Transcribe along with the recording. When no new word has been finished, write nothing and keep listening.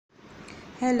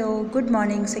Hello, good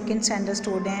morning, second standard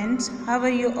students. How are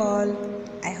you all?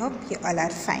 I hope you all are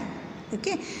fine.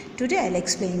 Okay, today I'll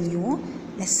explain you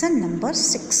lesson number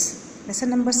 6.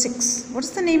 Lesson number 6. What's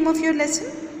the name of your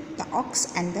lesson? The Ox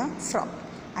and the Frog.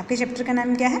 आपके chapter का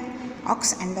नाम क्या है?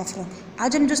 Ox and the Frog.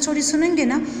 आज हम जो story सुनेंगे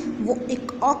ना, वो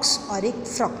एक ऑक्स और एक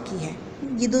फ्रॉग की है.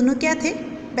 ये दोनों क्या थे?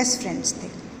 बेस्ट फ्रेंड्स थे.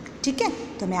 ठीक है,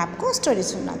 तो मैं आपको स्टोरी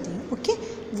सुनाती हूँ.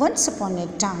 Okay. Once upon a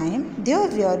time, there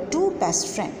were two best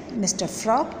friends, Mr.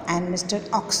 Frog and Mr.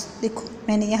 Ox. देखो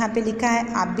मैंने यहाँ पे लिखा है,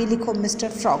 आप भी लिखो Mr.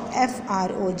 Frog,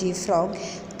 F-R-O-G, Frog,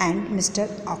 and Mr.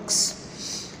 Ox.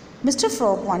 Mr.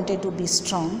 Frog wanted to be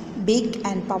strong, big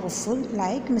and powerful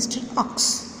like Mr. Ox.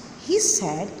 He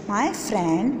said, "My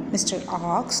friend, Mr.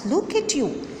 Ox, look at you,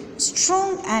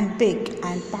 strong and big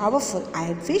and powerful. I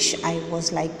wish I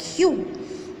was like you."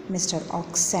 Mr.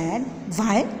 Ox said,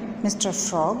 "Why, Mr.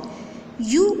 Frog?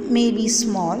 You may be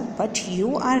small, but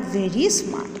you are very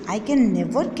smart. I can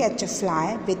never catch a fly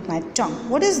with my tongue."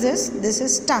 What is this? This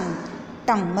is tongue.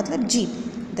 Tongue मतलब जीभ.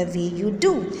 The way you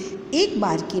do. एक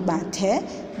बार की बात है,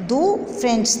 दो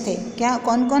friends थे. क्या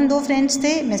कौन कौन दो फ्रेंड्स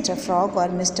थे? मिस्टर फ्रॉग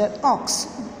और मिस्टर ऑक्स.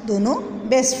 दोनों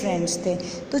बेस्ट फ्रेंड्स थे.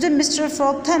 तो जब मिस्टर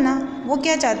फ्रॉग था ना, वो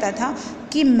क्या चाहता था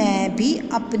कि मैं भी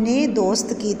अपने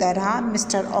दोस्त की तरह,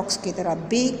 मिस्टर ऑक्स की तरह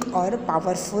बिग और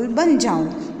पावरफुल बन जाऊं.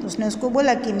 तो उसने उसको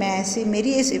बोला कि मैं ऐसे,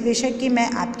 मेरी ऐसी विश है कि मैं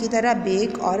आपकी तरह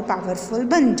बिग और पावरफुल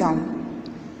बन जाऊं.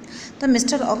 तो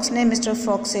मिस्टर ऑक्स ने मिस्टर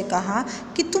फ्रॉग से कहा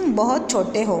कि तुम बहुत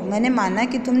छोटे हो. मैंने माना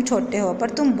कि तुम छोटे हो, पर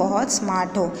तुम बहुत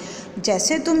स्मार्ट हो.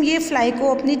 जैसे तुम ये फ्लाई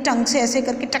को अपनी टंग से ऐसे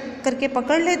करके टक करके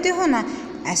पकड़ लेते हो ना,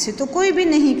 ऐसे तो कोई भी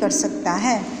नहीं कर सकता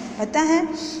है, पता है.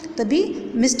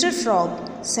 तभी mister frog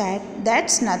said,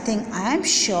 "That's nothing. I am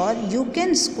sure you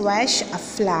can squash a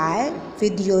fly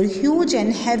with your huge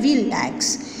and heavy legs.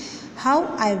 How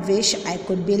I wish I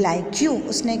could be like you."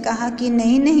 उसने कहा कि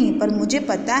नहीं, पर मुझे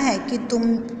पता है कि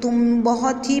तुम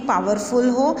बहुत ही पावरफुल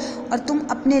हो और तुम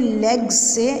अपने लेग्स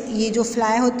से ये जो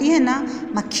फ्लाई होती है ना,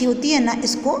 मक्खी होती है ना,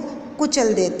 इसको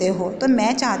कुचल देते हो. तो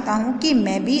मैं चाहता हूँ कि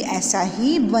मैं भी ऐसा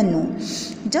ही बनूँ.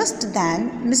 Just then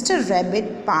mister rabbit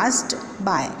passed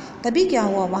by. तभी क्या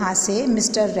हुआ, वहाँ से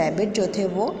मिस्टर रैबिट जो थे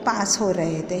वो पास हो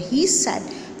रहे थे. He said,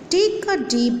 "take a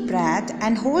deep breath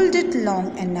and hold it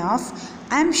long enough.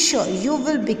 I am sure you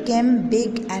will became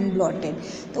big and blotted."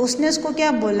 तो उसने उसको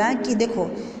क्या बोला कि देखो,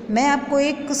 मैं आपको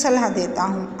एक सलाह देता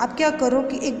हूँ. आप क्या करो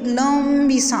कि एक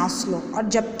लंबी सांस लो और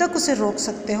जब तक उसे रोक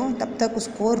सकते हो तब तक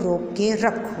उसको रोक के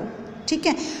रखो. ठीक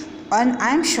है. और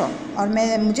आई एम श्योर,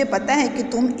 और मुझे पता है कि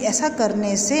तुम ऐसा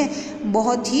करने से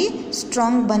बहुत ही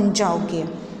स्ट्रांग बन जाओगे.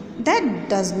 That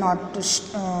does not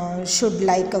should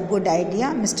like a good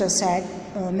idea, mister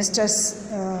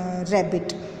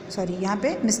rabbit. Sorry, यहाँ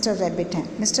पे मिस्टर रैबिट हैं.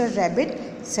 Mister rabbit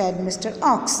sad mister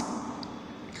aux.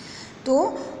 तो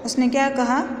उसने क्या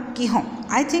कहा कि हाँ,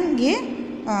 आई थिंक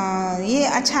ये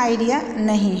अच्छा आइडिया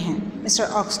नहीं है. मिस्टर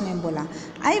ऑक्स ने बोला,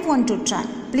 "I want to try,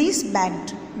 please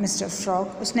bagged mister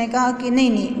frog." उसने कहा कि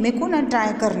नहीं, मेरे को ना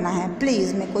ट्राई करना है,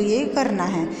 प्लीज़ मेरे को ये करना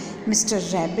है. Mister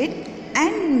rabbit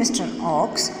and mister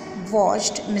aux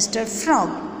watched mister frog.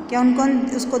 क्या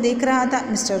उनको उसको देख रहा था?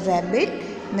 Mister rabbit,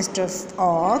 mister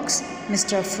aux,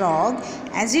 mister frog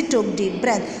as ही टुक डीप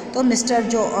ब्रेथ. तो मिस्टर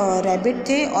जो रैबिट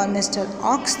थे और मिस्टर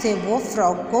ऑक्स थे, वो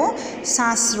फ्रॉग को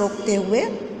सांस रोकते हुए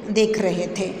देख रहे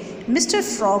थे. Mister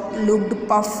frog looked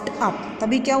puffed up.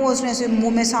 तभी क्या हुआ, उसने ऐसे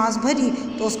मुंह में सांस भरी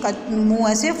तो उसका मुंह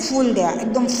ऐसे फूल गया,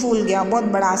 एकदम फूल गया, बहुत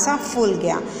बड़ा सा फूल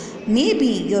गया. May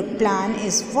be your plan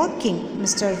is working,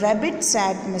 mister rabbit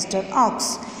sad mister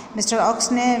aux. Mister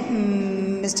aux ने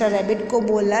मिस्टर रैबिट को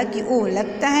बोला कि ओह,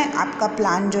 लगता है आपका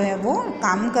प्लान जो है वो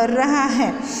काम कर रहा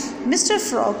है. Mister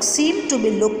frog seem to be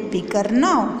look bigger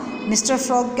now. Mister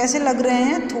frog कैसे लग रहे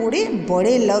हैं? थोड़े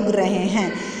बड़े लग रहे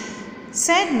हैं.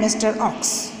 Sad mister aux.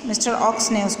 Mister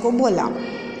aux ने उसको बोला,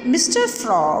 mister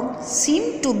frog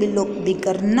seem to be look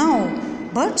bigger now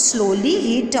but slowly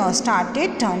he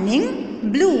started turning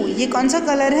blue. ये कौन सा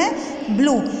कलर है?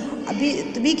 ब्लू.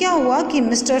 तभी क्या हुआ कि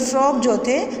मिस्टर फ्रॉग जो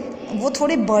थे वो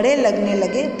थोड़े बड़े लगने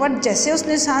लगे, पर जैसे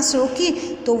उसने सांस रोकी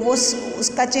तो वो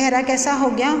उसका चेहरा कैसा हो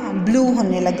गया? ब्लू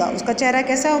होने लगा. उसका चेहरा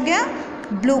कैसा हो गया?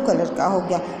 ब्लू कलर का हो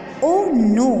गया. Oh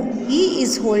no, he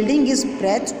is holding his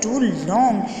breath too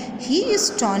long. He is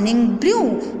turning blue,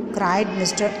 cried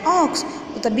Mr. Ox.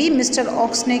 तो तभी मिस्टर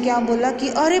ऑक्स ने क्या बोला कि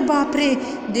अरे बाप रे,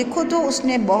 देखो तो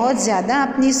उसने बहुत ज़्यादा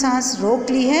अपनी सांस रोक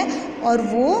ली है और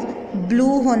वो ब्लू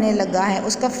होने लगा है.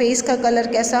 उसका फेस का कलर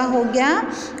कैसा हो गया?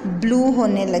 ब्लू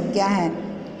होने लग गया है.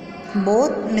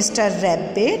 बोथ मिस्टर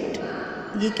रैबिट,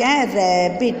 ये क्या है?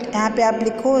 रैबिट. यहाँ पे आप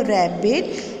लिखो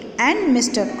rabbit and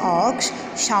Mr. Ox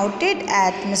shouted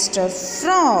at Mr.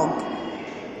 Frog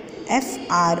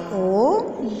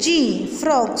F-R-O-G,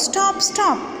 frog.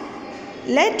 Stop.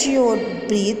 Let your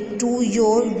breath to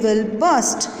your will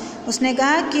burst. उसने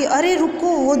कहा कि अरे रुको,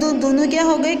 वो दोनों क्या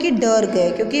हो गए कि डर गए,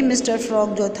 क्योंकि मिस्टर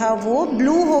फ्रॉग जो था वो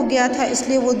ब्लू हो गया था,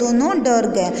 इसलिए वो दोनों डर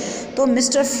गए। तो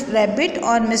मिस्टर रैबिट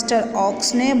और मिस्टर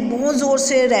ऑक्स ने बहुत ज़ोर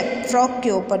से फ्रॉग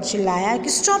के ऊपर चिल्लाया कि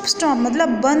स्टॉप, मतलब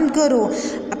बंद करो,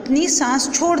 अपनी सांस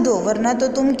छोड़ दो, वरना तो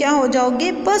तुम क्या हो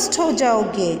जाओगे, बस्ट हो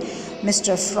जाओगे।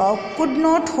 Mr. Frog could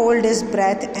not hold his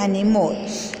breath anymore.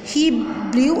 He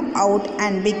blew out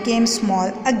and became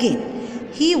small again.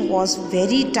 He was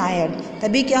very tired.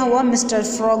 तभी क्या हुआ, मिस्टर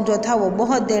फ्रॉग जो था वो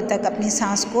बहुत देर तक अपनी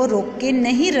सांस को रोक के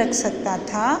नहीं रख सकता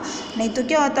था, नहीं तो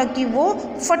क्या होता कि वो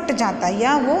फट जाता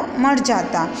या वो मर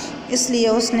जाता। इसलिए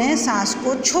उसने सांस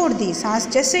को छोड़ दी।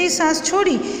 जैसे ही सांस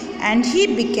छोड़ी, and he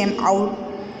became out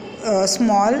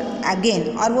small again,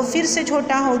 और वो फिर से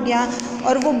छोटा हो गया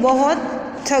और वो बहुत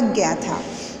थक गया था।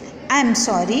 I am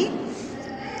sorry,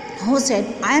 who said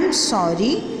I am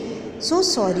sorry, so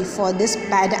sorry for this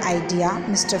bad idea,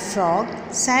 Mr. Frog,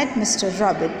 said Mr.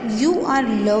 Rabbit. You are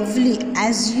lovely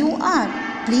as you are.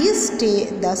 Please stay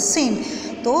the same.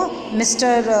 तो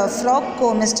मिस्टर फ्रॉग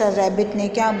को mister rabbit ने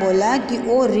क्या बोला कि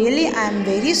oh really I am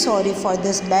very sorry for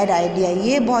this bad idea,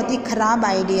 ये बहुत ही ख़राब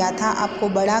idea था आपको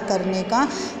बड़ा करने का,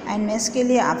 एंड मैं इसके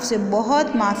लिए आपसे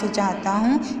बहुत माफ़ी चाहता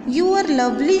हूँ। You are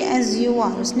lovely as you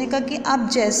are, उसने कहा कि आप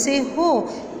जैसे हो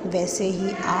वैसे ही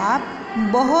आप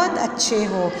बहुत अच्छे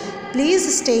हो। प्लीज़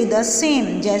स्टे द सेम,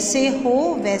 जैसे हो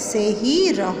वैसे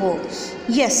ही रहो।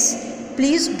 Yes,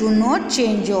 please do not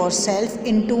change your self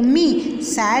in to me,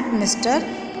 sad mister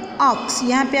aux.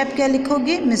 यहाँ पे आप क्या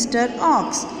लिखोगे, mister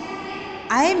aux.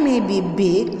 I may be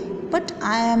big but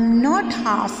I am not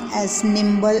half as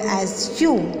nimble as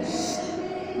you.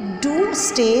 Do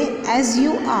stay as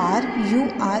you are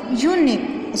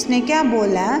unique. उसने क्या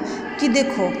बोला कि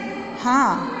देखो,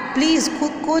 हाँ प्लीज़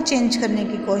खुद को चेंज करने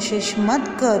की कोशिश मत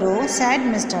करो, sad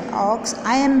mister aux.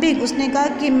 I am big, उसने कहा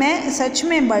कि मैं सच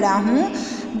में बड़ा हूँ,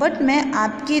 बट मैं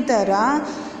आपकी तरह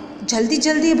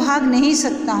जल्दी भाग नहीं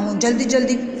सकता हूँ,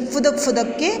 जल्दी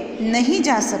फुदक के नहीं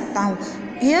जा सकता हूँ।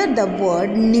 Here the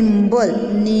word nimble,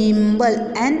 NIMBLE,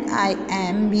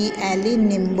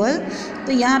 nimble,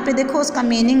 तो यहाँ पे देखो उसका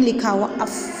मीनिंग लिखा हुआ, a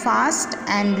fast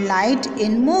and light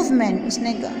in movement.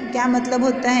 उसने क्या मतलब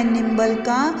होता है निम्बल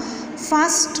का,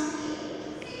 फास्ट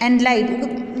एंड लाइट।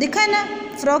 देखा है ना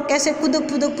फ्रॉग कैसे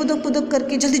फुदक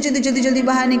करके जल्दी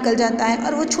बाहर निकल जाता है,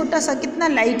 और वो छोटा सा कितना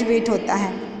लाइट वेट होता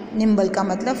है। निम्बल का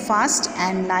मतलब fast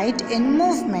and light in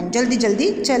movement, जल्दी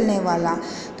चलने वाला।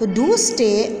 तो do stay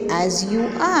as you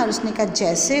are, उसने कहा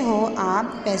जैसे हो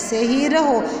आप वैसे ही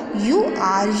रहो। यू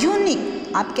आर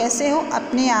यूनिक, आप कैसे हो,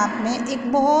 अपने आप में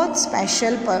एक बहुत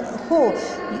स्पेशल हो।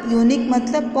 यूनिक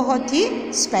मतलब बहुत ही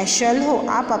स्पेशल हो,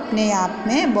 आप अपने आप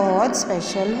में बहुत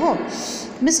स्पेशल हो।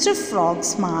 मिस्टर फ्रॉग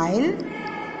स्माइल,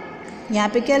 यहाँ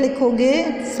पे क्या लिखोगे,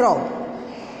 frog.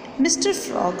 Mister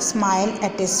frog smile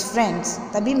at his friends,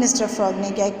 तभी मिस्टर फ्रॉग ने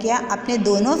क्या किया, अपने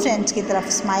दोनों फ्रेंड्स की तरफ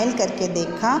स्माइल करके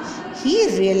देखा। ही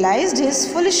रियलाइज्ड हिज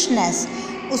फुलिशनेस,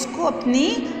 उसको अपनी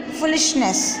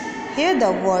foolishness, here the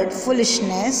word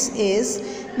foolishness is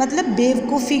मतलब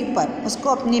बेवकूफ़ी पर, उसको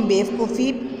अपनी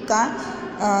बेवकूफ़ी का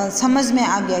समझ में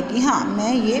आ गया कि हाँ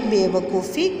मैं ये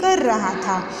बेवकूफ़ी कर रहा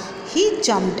था। ही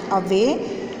jumped away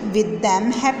with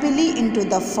them happily into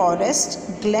the forest,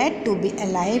 glad to be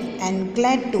alive and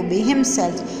glad to be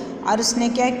himself। और उसने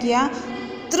क्या किया,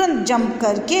 तुरंत जंप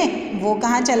करके वो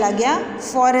कहाँ चला गया,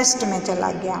 फॉरेस्ट में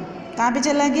चला गया। कहाँ पे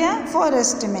चला गया,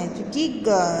 फॉरेस्ट में, क्योंकि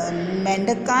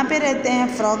मेंढक कहाँ पे रहते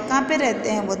हैं, फ्रॉग कहाँ पे रहते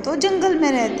हैं, वो तो जंगल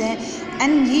में रहते हैं।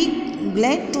 And he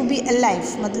glad to be alive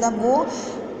मतलब वो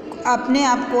अपने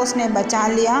आप को उसने बचा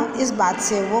लिया, इस बात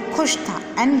से वो खुश था।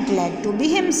 And glad to be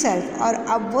himself, और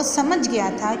अब वो समझ गया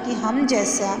था कि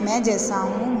मैं जैसा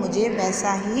हूँ मुझे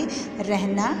वैसा ही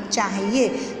रहना चाहिए।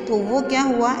 तो वो क्या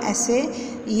हुआ, ऐसे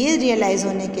ये रियलाइज़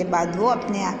होने के बाद वो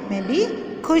अपने आप में भी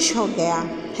खुश हो गया,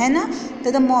 है ना।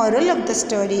 तो the moral of the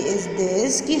story is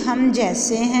this कि हम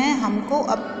जैसे हैं हमको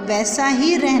अब वैसा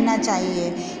ही रहना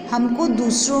चाहिए, हमको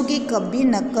दूसरों की कभी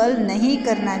नकल नहीं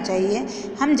करना चाहिए।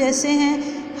 हम जैसे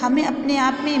हैं हमें अपने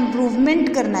आप में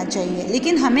इम्प्रूवमेंट करना चाहिए,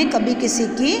 लेकिन हमें कभी किसी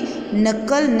की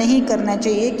नकल नहीं करना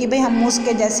चाहिए कि भाई हम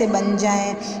उसके जैसे बन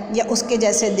जाएं या उसके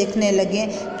जैसे दिखने लगें,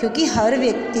 क्योंकि हर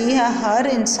व्यक्ति या हर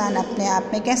इंसान अपने आप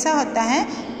में कैसा होता है,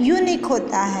 यूनिक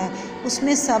होता है,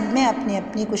 उसमें सब में अपनी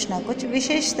अपनी कुछ ना कुछ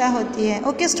विशेषता होती है।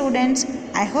 Okay students,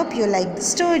 I hope you like the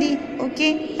story.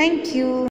 Okay, thank you.